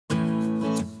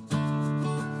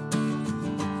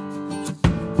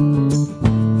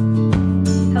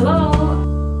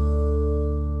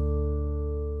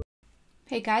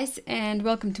Hey guys, and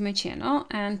welcome to my channel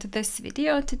and to this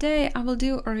video. Today I will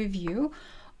do a review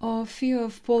of a few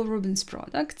of Paul Rubens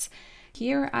products.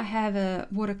 Here I have a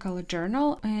watercolor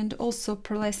journal and also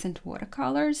pearlescent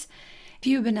watercolors.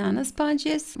 Few banana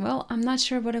sponges. Well, I'm not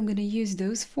sure what I'm going to use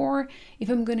those for, if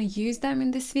I'm going to use them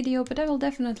in this video, but I will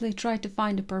definitely try to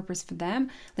find a purpose for them.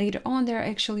 Later on they're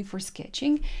actually for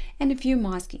sketching, and a few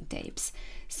masking tapes.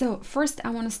 So first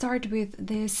I want to start with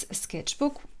this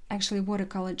sketchbook, actually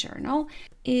watercolor journal.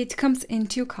 It comes in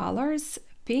two colors,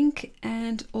 pink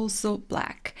and also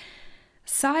black.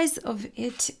 Size of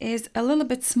it is a little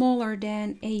bit smaller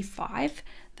than A5.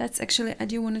 That's actually, I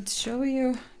do wanted to show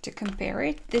you to compare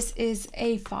it. This is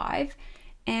A5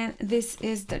 and this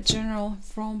is the journal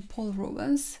from Paul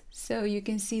Rubens. So you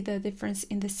can see the difference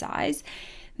in the size.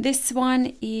 This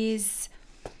one is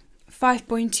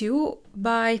 5.2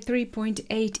 by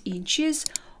 3.8 inches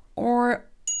or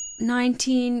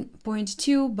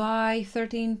 19.2 by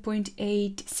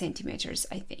 13.8 centimeters,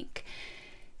 I think.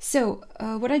 So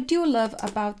what I do love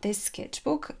about this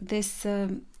sketchbook, this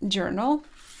journal,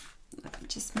 let me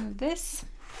just move this.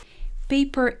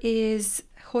 Paper is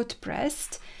hot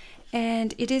pressed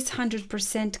and it is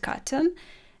 100% cotton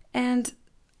and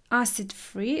acid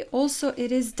free. Also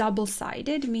it is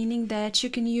double-sided, meaning that you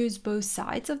can use both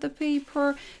sides of the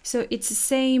paper, so it's the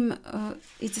same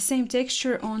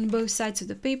texture on both sides of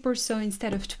the paper. So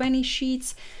instead of 20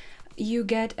 sheets you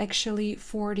get actually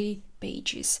 40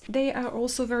 pages. They are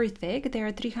also very thick. They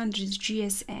are 300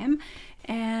 GSM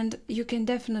and you can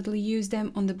definitely use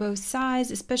them on the both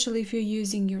sides, especially if you're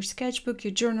using your sketchbook,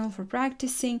 your journal for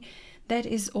practicing. That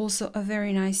is also a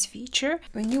very nice feature.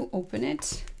 When you open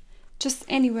it, just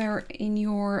anywhere in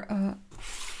your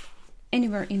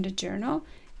anywhere in the journal,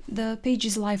 the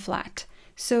pages lie flat.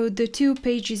 So the two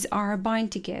pages are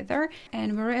bind together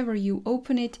and wherever you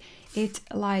open it, it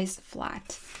lies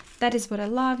flat. That is what I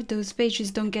love. Those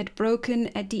pages don't get broken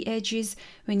at the edges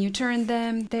when you turn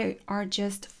them. They are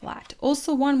just flat.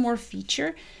 Also, one more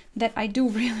feature that I do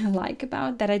really like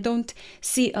about, that I don't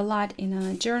see a lot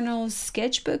in journals,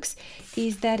 sketchbooks,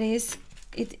 is that it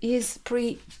is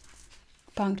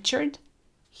pre-punctured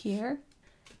here.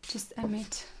 Just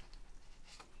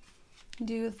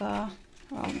do the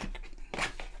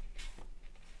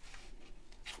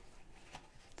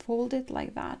fold it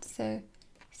like that. So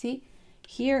see,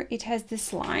 here it has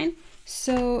this line,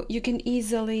 so you can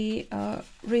easily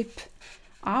rip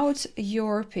out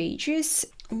your pages.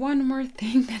 One more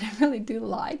thing that I really do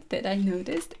like that I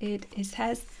noticed, it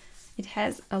has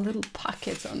a little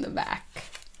pocket on the back.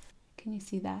 Can you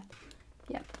see that?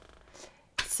 Yep.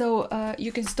 So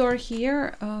you can store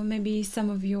here maybe some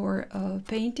of your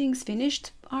paintings,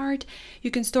 finished art.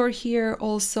 You can store here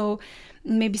also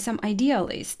maybe some idea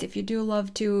list. If you do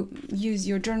love to use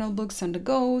your journal books on the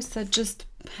go, so just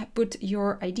put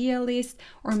your idea list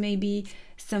or maybe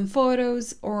some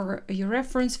photos or your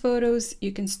reference photos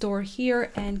you can store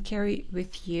here and carry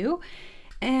with you.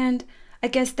 And I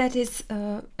guess that is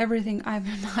everything I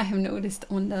have noticed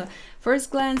on the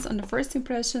first glance, on the first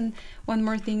impression. One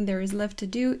more thing there is left to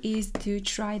do is to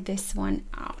try this one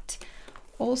out.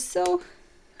 Also,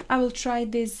 I will try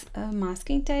this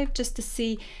masking tape just to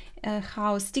see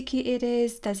how sticky it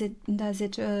is. Does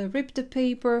it rip the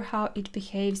paper, how it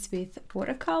behaves with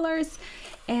watercolors.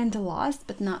 And last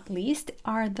but not least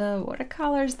are the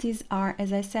watercolors. These are,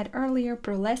 as I said earlier,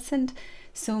 pearlescent,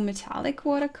 so metallic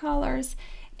watercolors.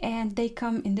 And they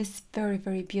come in this very,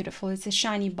 very beautiful, it's a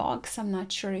shiny box. I'm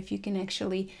not sure if you can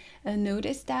actually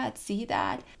notice that, see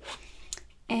that.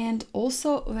 And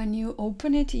also when you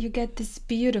open it, you get this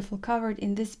beautiful, covered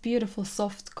in this beautiful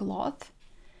soft cloth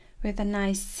with a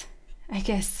nice, I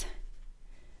guess,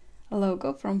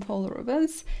 logo from Paul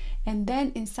Rubens. And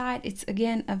then inside it's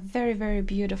again a very, very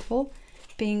beautiful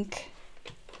pink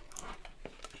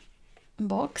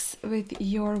box with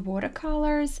your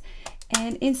watercolors.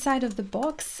 And inside of the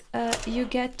box you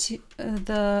get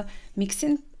the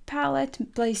mixing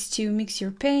palette, place to mix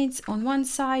your paints on one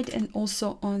side and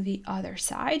also on the other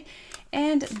side.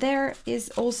 And there is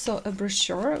also a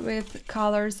brochure with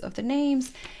colors of the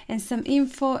names and some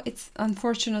info. It's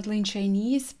unfortunately in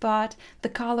Chinese, but the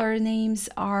color names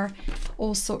are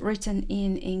also written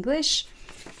in English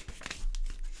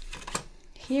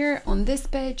here on this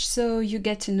page, so you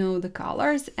get to know the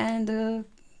colors and the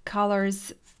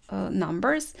colors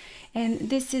numbers. And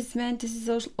this is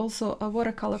also a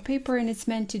watercolor paper and it's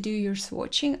meant to do your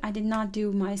swatching. I did not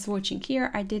do my swatching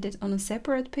here, I did it on a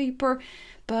separate paper,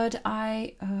 but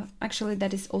I actually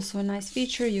that is also a nice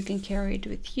feature. You can carry it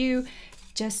with you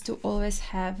just to always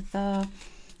have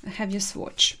your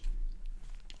swatch.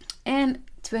 And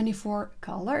 24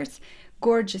 colors,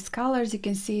 gorgeous colors. You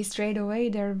can see straight away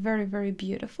they're very, very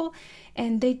beautiful,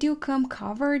 and they do come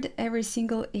covered. Every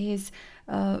single is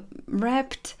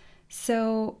wrapped,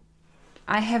 so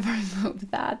I have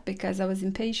removed that because I was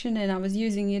impatient and I was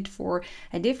using it for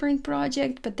a different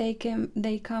project, but they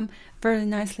come very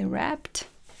nicely wrapped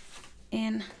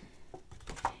in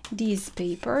these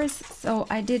papers. So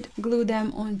I did glue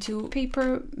them onto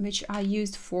paper which I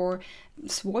used for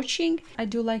swatching. I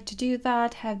do like to do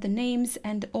that, have the names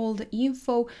and all the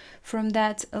info from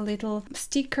that little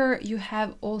sticker you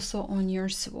have also on your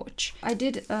swatch. I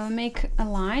did make a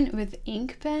line with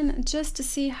ink pen just to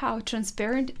see how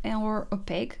transparent or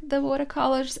opaque the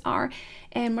watercolors are,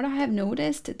 and what I have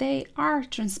noticed, they are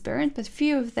transparent, but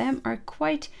few of them are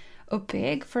quite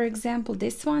opaque. For example,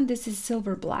 this is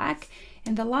silver black,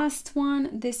 and the last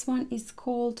one, this one is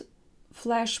called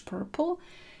flash purple,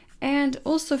 and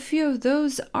also a few of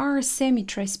those are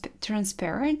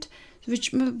semi-transparent,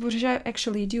 which I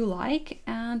actually do like,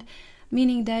 and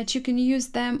meaning that you can use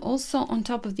them also on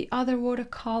top of the other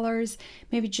watercolors,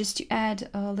 maybe just to add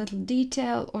a little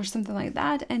detail or something like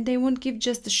that, and they won't give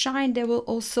just the shine, they will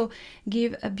also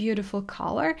give a beautiful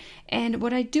color. And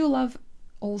what I do love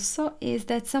also is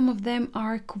that some of them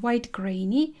are quite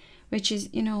grainy, which is,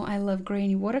 you know, I love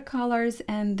grainy watercolors,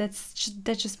 and that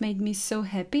just made me so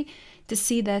happy to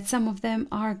see that some of them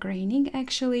are graining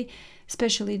actually,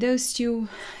 especially those two.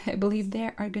 I believe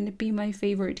they are going to be my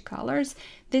favorite colors.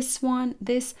 This one,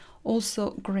 this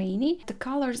also grainy. The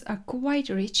colors are quite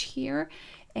rich here,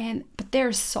 but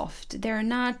they're soft, they're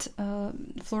not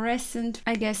fluorescent.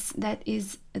 I guess that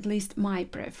is at least my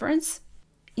preference.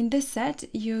 In this set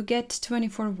you get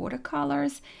 24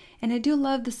 watercolors, and I do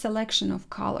love the selection of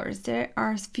colors. There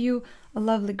are a few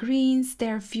lovely greens,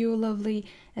 there are a few lovely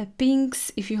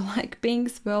pinks, if you like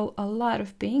pinks, well, a lot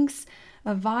of pinks,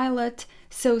 a violet,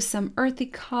 so some earthy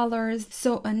colors,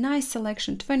 so a nice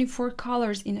selection, 24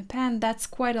 colors in a pan, that's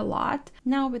quite a lot.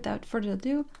 Now without further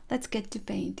ado, let's get to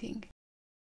painting.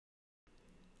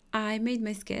 I made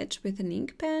my sketch with an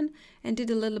ink pen and did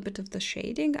a little bit of the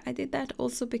shading. I did that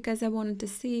also because I wanted to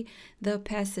see the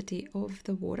opacity of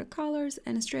the watercolors,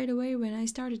 and straight away when I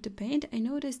started to paint, I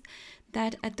noticed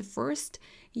that at the first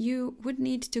you would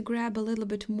need to grab a little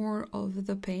bit more of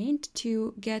the paint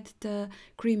to get the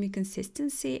creamy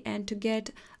consistency and to get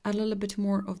a little bit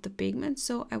more of the pigment.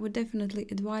 So I would definitely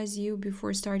advise you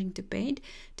before starting to paint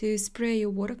to spray your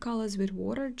watercolors with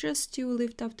water just to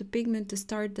lift up the pigment to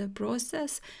start the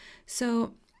process.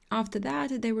 So after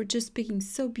that, they were just picking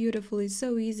so beautifully,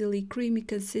 so easily, creamy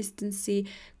consistency,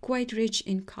 quite rich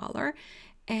in color.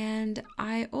 And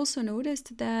I also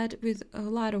noticed that with a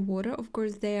lot of water, of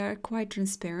course, they are quite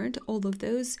transparent. All of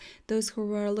those who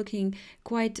were looking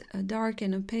quite dark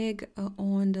and opaque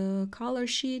on the color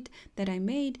sheet that I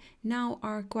made now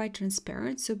are quite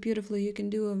transparent. So beautifully, you can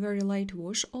do a very light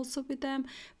wash also with them,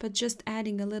 but just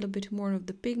adding a little bit more of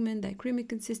the pigment, that creamy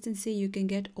consistency, you can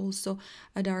get also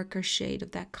a darker shade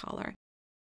of that color.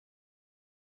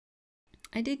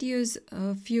 I did use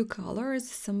a few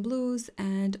colors, some blues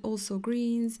and also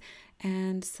greens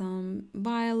and some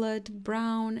violet,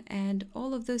 brown, and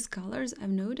all of those colors I've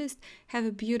noticed have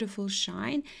a beautiful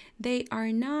shine. They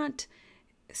are not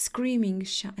screaming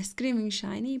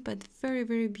shiny, but very,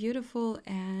 very beautiful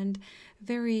and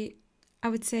very, I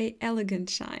would say, elegant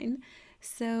shine.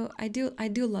 So I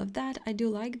do love that. I do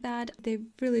like that. They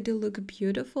really do look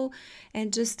beautiful,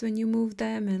 and just when you move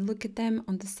them and look at them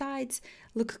on the sides,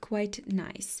 look quite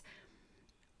nice.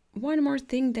 One more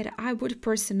thing that I would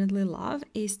personally love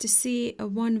is to see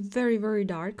one very, very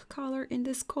dark color in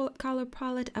this color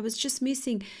palette. I was just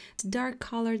missing the dark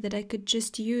color that I could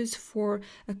just use for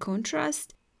a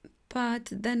contrast. But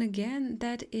then again,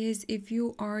 that is if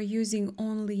you are using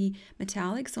only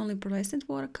metallics, only pearlescent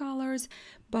watercolors.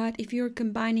 But if you're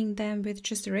combining them with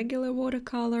just regular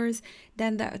watercolors,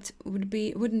 then that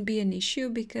wouldn't be an issue,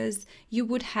 because you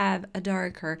would have a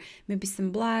darker, maybe some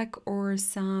black or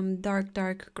some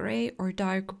dark gray or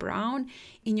dark brown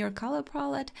in your color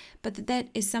palette. But that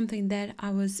is something that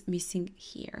I was missing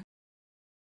here.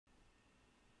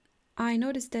 I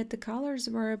noticed that the colors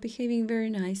were behaving very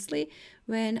nicely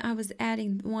when I was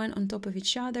adding one on top of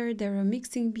each other. They were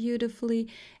mixing beautifully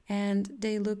and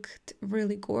they looked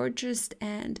really gorgeous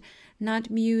and not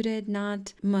muted,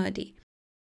 not muddy.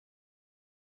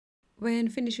 When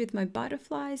finished with my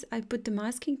butterflies, I put the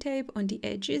masking tape on the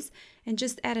edges and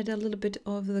just added a little bit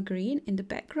of the green in the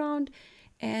background.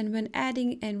 And when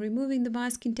adding and removing the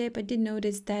masking tape, I did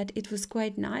notice that it was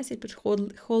quite nice. It was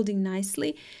holding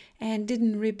nicely and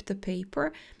didn't rip the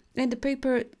paper. And the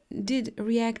paper did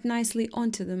react nicely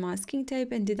onto the masking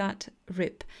tape and did not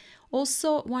rip.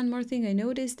 Also, one more thing I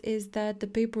noticed is that the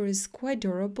paper is quite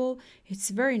durable. It's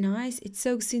very nice. It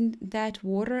soaks in that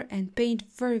water and paint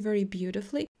very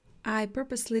beautifully. I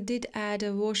purposely did add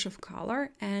a wash of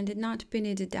color and did not pin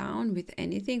it down with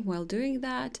anything while doing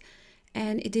that,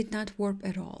 and it did not warp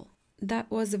at all. That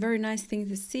was a very nice thing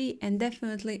to see, and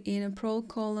definitely in a pro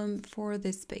column for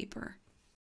this paper.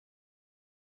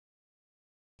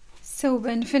 So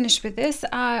when finished with this,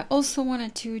 I also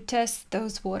wanted to test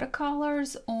those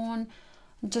watercolors on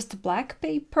just black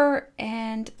paper,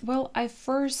 and well, I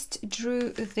first drew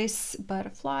this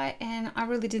butterfly and I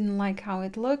really didn't like how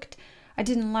it looked. I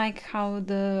didn't like how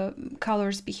the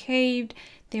colors behaved.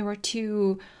 They were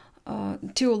too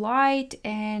light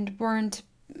and weren't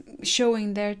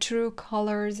showing their true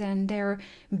colors and their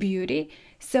beauty.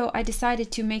 So I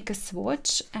decided to make a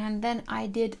swatch, and then I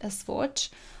did a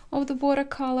swatch of the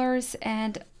watercolors,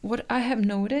 and what I have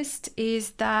noticed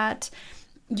is that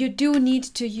you do need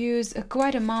to use a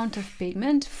quite amount of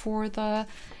pigment for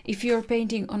if you're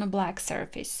painting on a black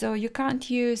surface. So you can't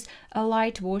use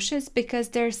light washes because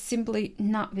they're simply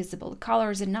not visible.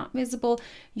 Colors are not visible.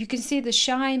 You can see the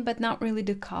shine, but not really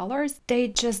the colors. They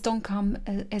just don't come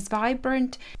as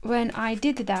vibrant. When I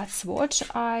did that swatch,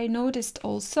 I noticed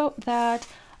also that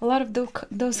a lot of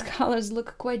those colors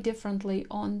look quite differently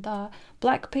on the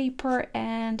black paper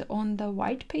and on the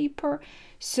white paper.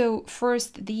 So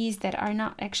first, these that are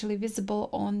not actually visible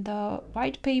on the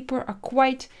white paper are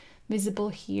quite visible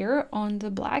here on the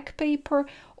black paper.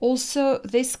 Also,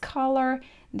 this color,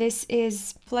 this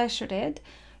is flesh red,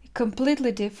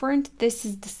 completely different. This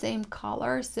is the same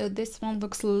color, so this one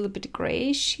looks a little bit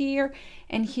grayish here,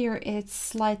 and here it's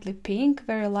slightly pink,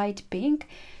 very light pink.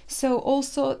 So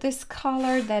also this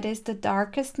color that is the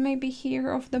darkest maybe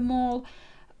here of them all,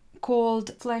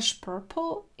 called flesh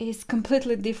purple, is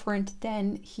completely different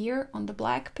than here on the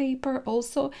black paper.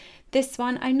 Also this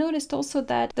one, I noticed also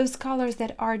that those colors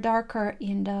that are darker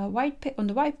in the on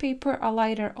the white paper are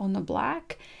lighter on the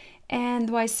black, and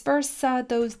vice versa.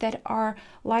 Those that are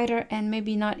lighter and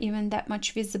maybe not even that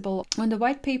much visible on the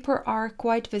white paper are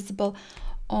quite visible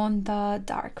on the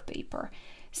dark paper.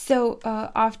 So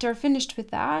after finished with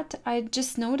that, I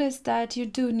just noticed that you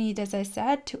do need, as I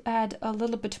said, to add a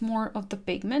little bit more of the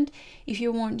pigment if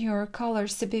you want your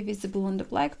colors to be visible on the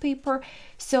black paper.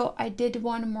 So I did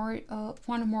one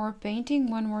more painting,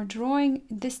 one more drawing.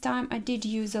 This time I did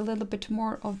use a little bit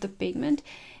more of the pigment,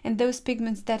 and those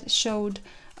pigments that showed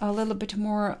a little bit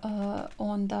more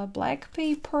on the black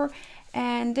paper.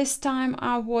 And this time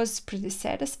I was pretty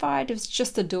satisfied. It was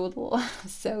just a doodle,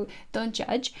 so don't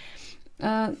judge.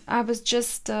 I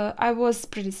was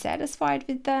pretty satisfied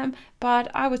with them, but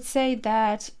I would say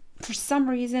that for some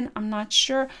reason, I'm not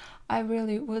sure, I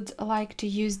really would like to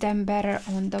use them better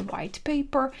on the white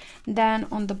paper than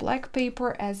on the black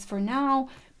paper. As for now,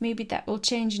 maybe that will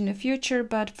change in the future,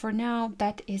 but for now,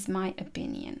 that is my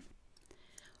opinion.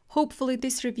 Hopefully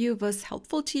this review was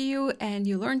helpful to you and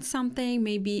you learned something.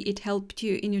 Maybe it helped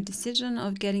you in your decision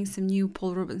of getting some new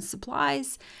Paul Rubens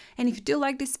supplies. And if you do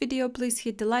like this video, please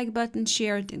hit the like button,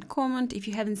 share it and comment. If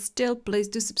you haven't still, please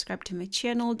do subscribe to my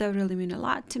channel. That really means a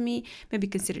lot to me. Maybe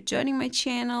consider joining my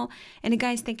channel. And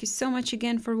guys, thank you so much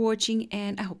again for watching,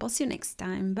 and I hope I'll see you next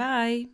time. Bye!